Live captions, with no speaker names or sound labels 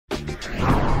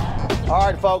All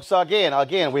right, folks.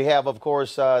 Again, we have, of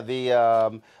course,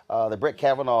 the Brett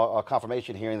Kavanaugh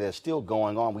confirmation hearing that's still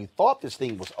going on. We thought this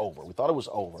thing was over. We thought it was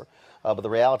over, but the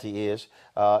reality is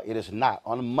it is not.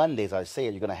 On Monday, as I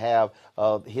said, you're going to have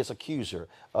his accuser,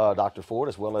 Dr. Ford,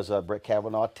 as well as Brett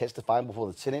Kavanaugh, testifying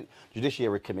before the Senate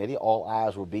Judiciary Committee. All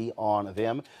eyes will be on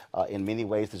them in many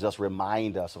ways to just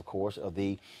remind us, of course, of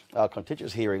the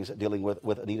contentious hearings dealing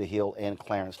with Anita Hill and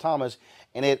Clarence Thomas.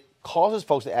 And it causes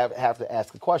folks to have to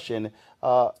ask the question,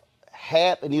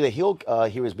 had Anita Hill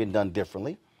hearings been done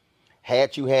differently,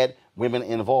 had you had women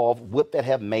involved, would that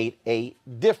have made a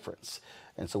difference?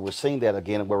 And so we're seeing that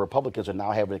again, where Republicans are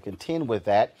now having to contend with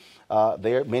that.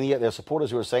 Many of their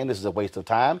supporters who are saying this is a waste of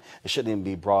time, it shouldn't even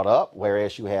be brought up,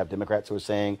 whereas you have Democrats who are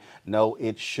saying, no,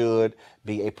 it should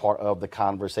be a part of the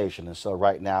conversation. And so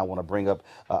right now I want to bring up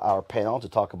our panel to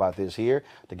talk about this here,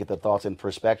 to get the thoughts and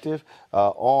perspective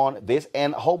on this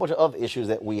and a whole bunch of other issues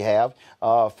that we have.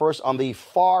 First, on the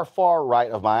far right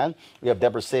of mine, we have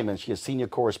Deborah Simmons. She is senior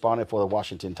correspondent for the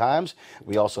Washington Times.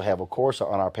 We also have, of course,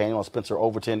 on our panel, Spencer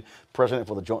Overton, president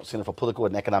for the Joint Center for Political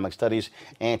and Economic Studies,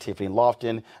 and Tiffany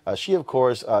Lofton. She, of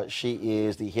course, she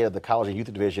is the head of the College and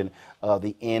Youth Division of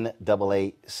the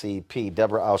NAACP.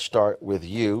 Deborah, I'll start with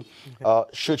you.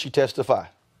 Should she testify?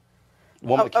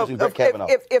 Woman accusing Brett Kavanaugh.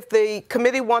 If the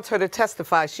committee wants her to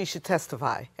testify, she should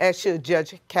testify, as should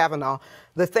Judge Kavanaugh.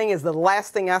 The thing is, the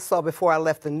last thing I saw before I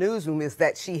left the newsroom is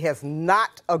that she has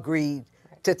not agreed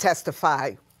to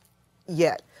testify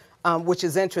yet. Which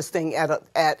is interesting at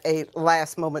a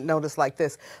last moment notice like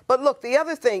this. But look, the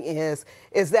other thing is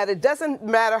that it doesn't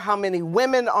matter how many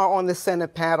women are on the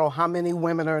Senate panel, how many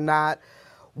women are not,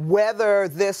 whether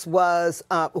this was,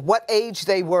 what age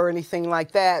they were, anything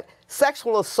like that.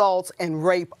 Sexual assaults and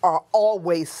rape are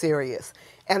always serious.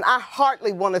 And I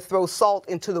hardly want to throw salt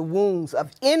into the wounds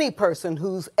of any person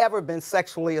who's ever been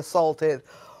sexually assaulted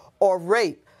or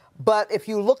raped. But if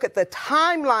you look at the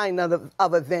timeline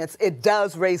of events, it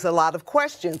does raise a lot of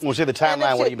questions. When you say the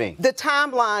timeline, what do you mean? The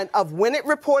timeline of when it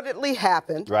reportedly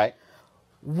happened. Right.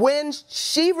 When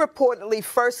she reportedly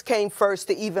first came first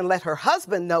to even let her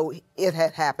husband know it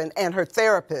had happened, and her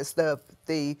therapist,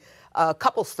 the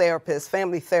couples therapist,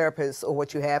 family therapist, or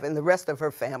what you have, and the rest of her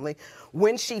family,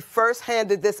 when she first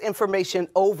handed this information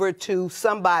over to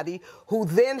somebody who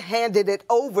then handed it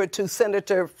over to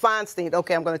Senator Feinstein.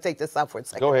 Okay, I'm going to take this out for a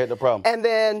second. Go ahead, no problem. And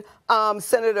then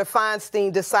Senator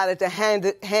Feinstein decided to hand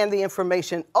the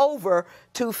information over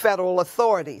to federal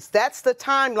authorities. That's the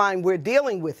timeline we're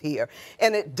dealing with here.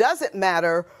 And it doesn't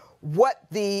matter what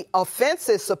the offense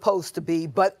is supposed to be,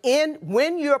 but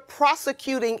when you're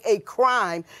prosecuting a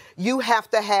crime, you have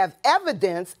to have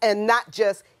evidence and not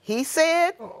just he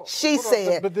said, she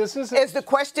said. But this isn't. Is the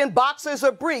question boxers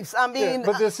or briefs? I mean,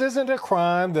 but this isn't a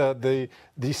crime. The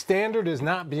standard is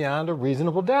not beyond a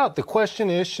reasonable doubt. The question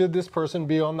is, should this person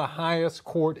be on the highest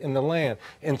court in the land?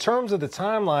 In terms of the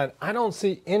timeline, I don't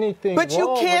see anything wrong. But you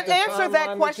can't answer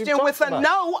that question with a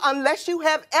no unless you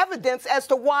have evidence as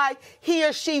to why he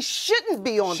or she shouldn't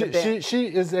be on the bench. She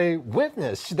is a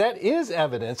witness. That is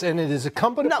evidence, and it is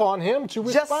incumbent upon him to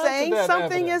respond to that just saying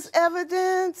something evidence. Is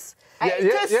evidence.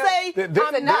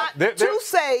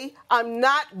 Say I'm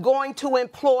not going to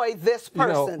employ this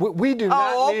person. You know, we do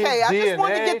not need DNA. I just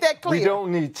wanted to get that clear. We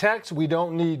don't need text. We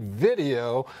don't need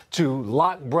video to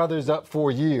lock brothers up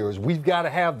for years. We've got to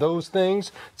have those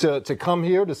things to come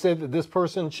here to say that this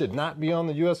person should not be on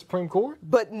the U.S. Supreme Court.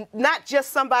 But not just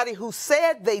somebody who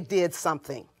said they did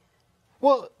something.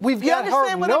 Well, we've got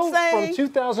her note from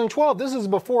 2012. This is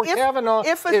before Kavanaugh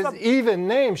is even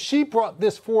named. She brought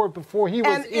this forward before he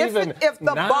was even nominated. If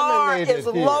the bar is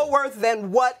lower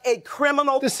than what a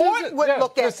criminal court would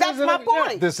look at, that's my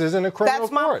point. This isn't a criminal court.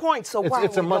 That's my point. So why are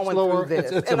we going through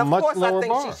this? And of course, I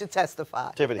think she should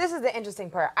testify. This is the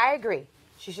interesting part. I agree.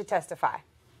 She should testify.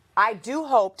 I do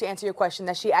hope, to answer your question,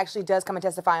 that she actually does come and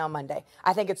testify on Monday.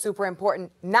 I think it's super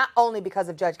important, not only because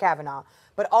of Judge Kavanaugh,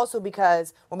 but also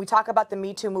because when we talk about the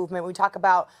Me Too movement, we talk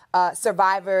about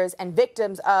survivors and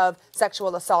victims of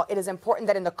sexual assault, it is important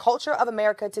that in the culture of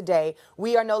America today,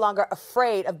 we are no longer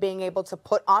afraid of being able to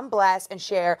put on blast and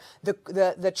share the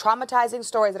traumatizing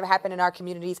stories that have happened in our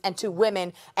communities, and to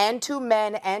women and to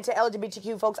men and to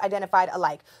LGBTQ folks identified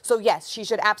alike. So yes, she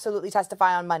should absolutely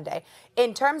testify on Monday.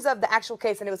 In terms of the actual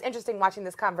case, and it was interesting watching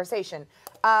this conversation,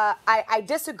 I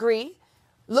disagree.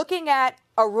 Looking at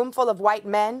a room full of white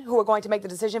men who are going to make the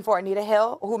decision for Anita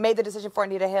Hill, who made the decision for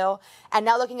Anita Hill, and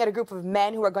now looking at a group of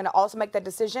men who are going to also make that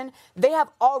decision, they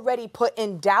have already put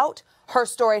in doubt her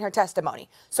story and her testimony.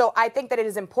 So I think that it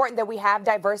is important that we have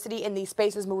diversity in these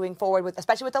spaces moving forward, with,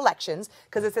 especially with elections,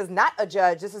 because this is not a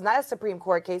judge, this is not a Supreme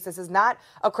Court case, this is not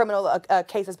a criminal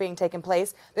case that's being taken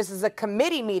place. This is a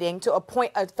committee meeting to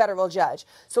appoint a federal judge.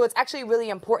 So it's actually really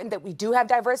important that we do have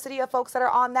diversity of folks that are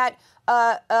on that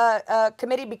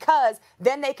committee, because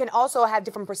then they can also have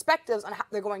different perspectives on how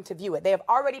they're going to view it. They have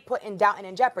already put in doubt and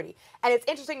in jeopardy. And it's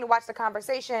interesting to watch the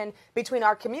conversation between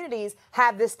our communities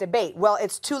have this debate. Well,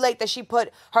 it's too late that she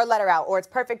put her letter out, or it's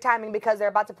perfect timing because they're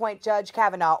about to appoint Judge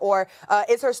Kavanaugh, or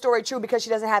is her story true because she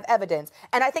doesn't have evidence?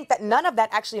 And I think that none of that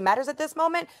actually matters at this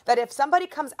moment, that if somebody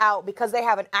comes out because they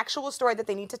have an actual story that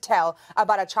they need to tell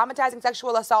about a traumatizing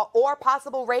sexual assault or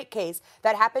possible rape case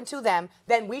that happened to them,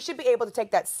 then we should be able to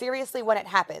take that seriously when it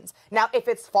happens. Now, if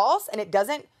it's false and it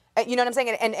doesn't, you know what I'm saying,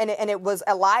 and it was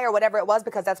a lie or whatever it was,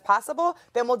 because that's possible,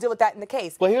 then we'll deal with that in the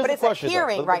case. Well, here's but the it's question, a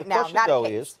hearing right now, not a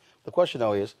case. The question,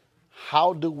 though, is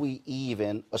how do we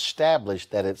even establish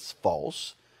that it's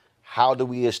false? How do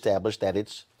we establish that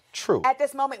it's true? At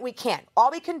this moment, we can't. All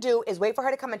we can do is wait for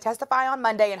her to come and testify on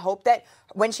Monday and hope that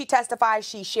when she testifies,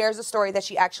 she shares the story that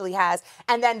she actually has,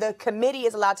 and then the committee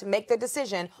is allowed to make the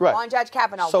decision on Judge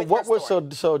Kavanaugh. So with what her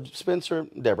story. so Spencer,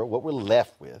 Deborah, what we're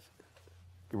left with,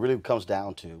 it really comes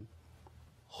down to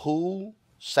who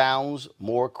sounds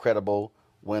more credible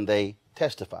when they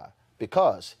testify.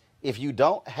 Because if you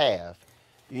don't have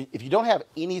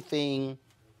anything,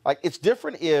 like, it's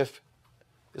different if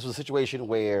this was a situation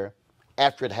where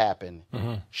after it happened,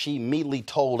 she immediately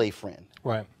told a friend.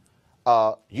 Right.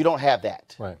 You don't have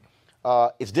that. Right.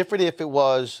 It's different if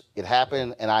it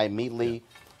happened and I immediately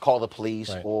called the police,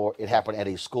 Right. or it happened at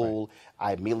a school. Right.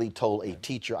 I immediately told a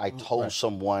teacher. I told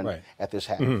someone at this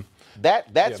happened.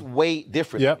 That's way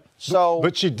different. Yep. So,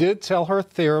 but she did tell her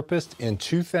therapist in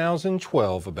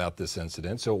 2012 about this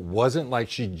incident, so it wasn't like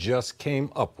she just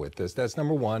came up with this. That's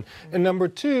number one. And number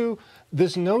two,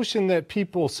 this notion that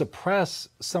people suppress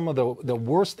some of the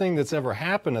worst thing that's ever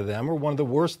happened to them, or one of the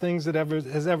worst things that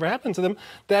has ever happened to them,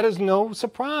 that is no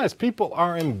surprise. People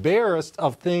are embarrassed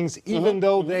of things even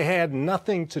though they had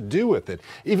nothing to do with it,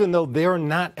 even though they're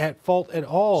not at fault at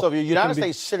all. So if you're a United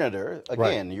States Senator,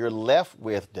 again, you're left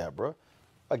with, Deborah,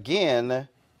 again,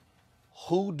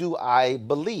 who do I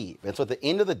believe? And so at the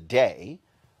end of the day,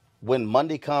 when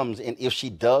Monday comes, and if she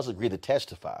does agree to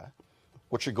testify,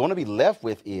 what you're going to be left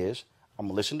with is, I'm going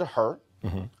to listen to her,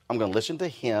 I'm going to listen to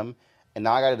him, and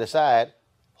now I got to decide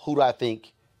who do I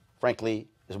think, frankly,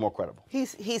 is more credible. He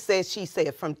said, she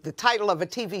said, from the title of a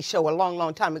TV show a long,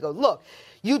 long time ago, look,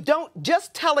 you don't,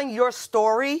 just telling your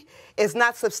story is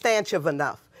not substantive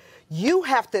enough. You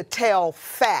have to tell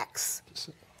facts.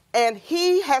 And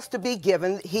he has to be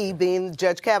given, he being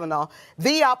Judge Kavanaugh,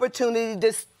 the opportunity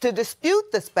to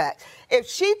dispute this fact.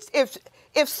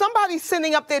 If somebody's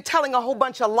sitting up there telling a whole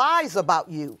bunch of lies about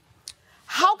you,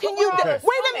 how can you? Wait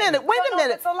a minute.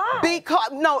 It's a lie. Because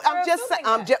I'm just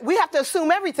saying. We have to assume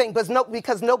everything,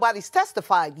 because nobody's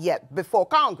testified yet before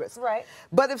Congress. Right.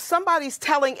 But if somebody's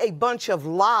telling a bunch of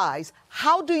lies,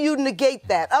 how do you negate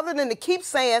that? Other than to keep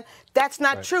saying that's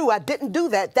not true. I didn't do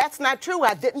that. That's not true.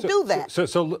 I didn't do that.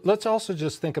 So let's also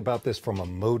just think about this from a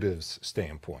motives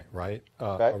standpoint, right,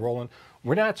 Roland?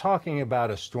 We're not talking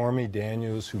about a Stormy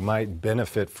Daniels who might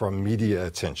benefit from media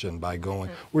attention by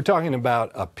going. We're talking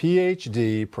about a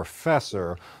PhD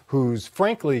professor whose,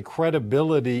 frankly,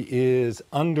 credibility is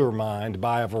undermined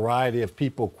by a variety of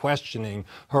people questioning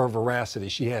her veracity.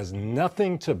 She has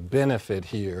nothing to benefit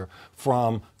here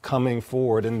from coming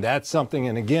forward, and that's something,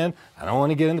 and again, I don't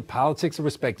want to get into politics of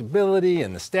respectability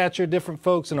and the stature of different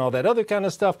folks and all that other kind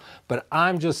of stuff, but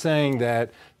I'm just saying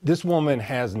that this woman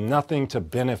has nothing to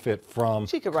benefit from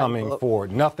coming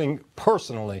forward, nothing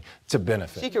personally to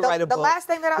benefit. She could write a book. The last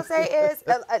thing that I'll say is,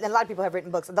 and a lot of people have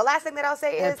written books, the last thing that I'll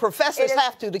say is, professors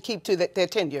have to keep to their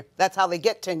tenure. That's how they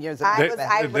get tenures.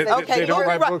 They don't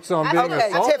write books on being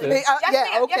assaulted. Let me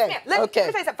tell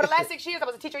you something. For the last 6 years, I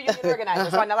was a teacher union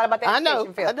organizer, so I know a lot about the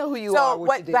education field. I know who you are. So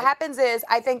what happens is,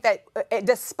 I think that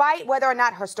despite whether or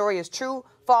not her story is true,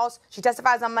 false, she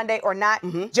testifies on Monday or not,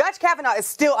 Judge Kavanaugh is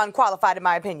still unqualified in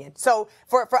my opinion. So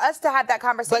for us to have that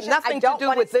conversation, but nothing I don't to do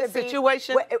want with it this to be,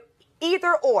 situation.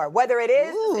 Either or, whether it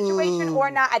is the situation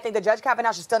or not, I think that Judge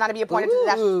Kavanaugh should still not be appointed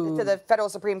to the federal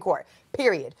Supreme Court,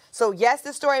 period. So yes,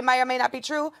 this story may or may not be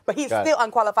true, but he's still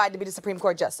unqualified to be the Supreme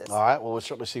Court justice. All right, well, we'll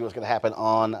certainly see what's going to happen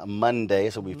on Monday,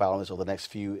 so we'll be following this over the next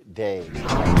few days.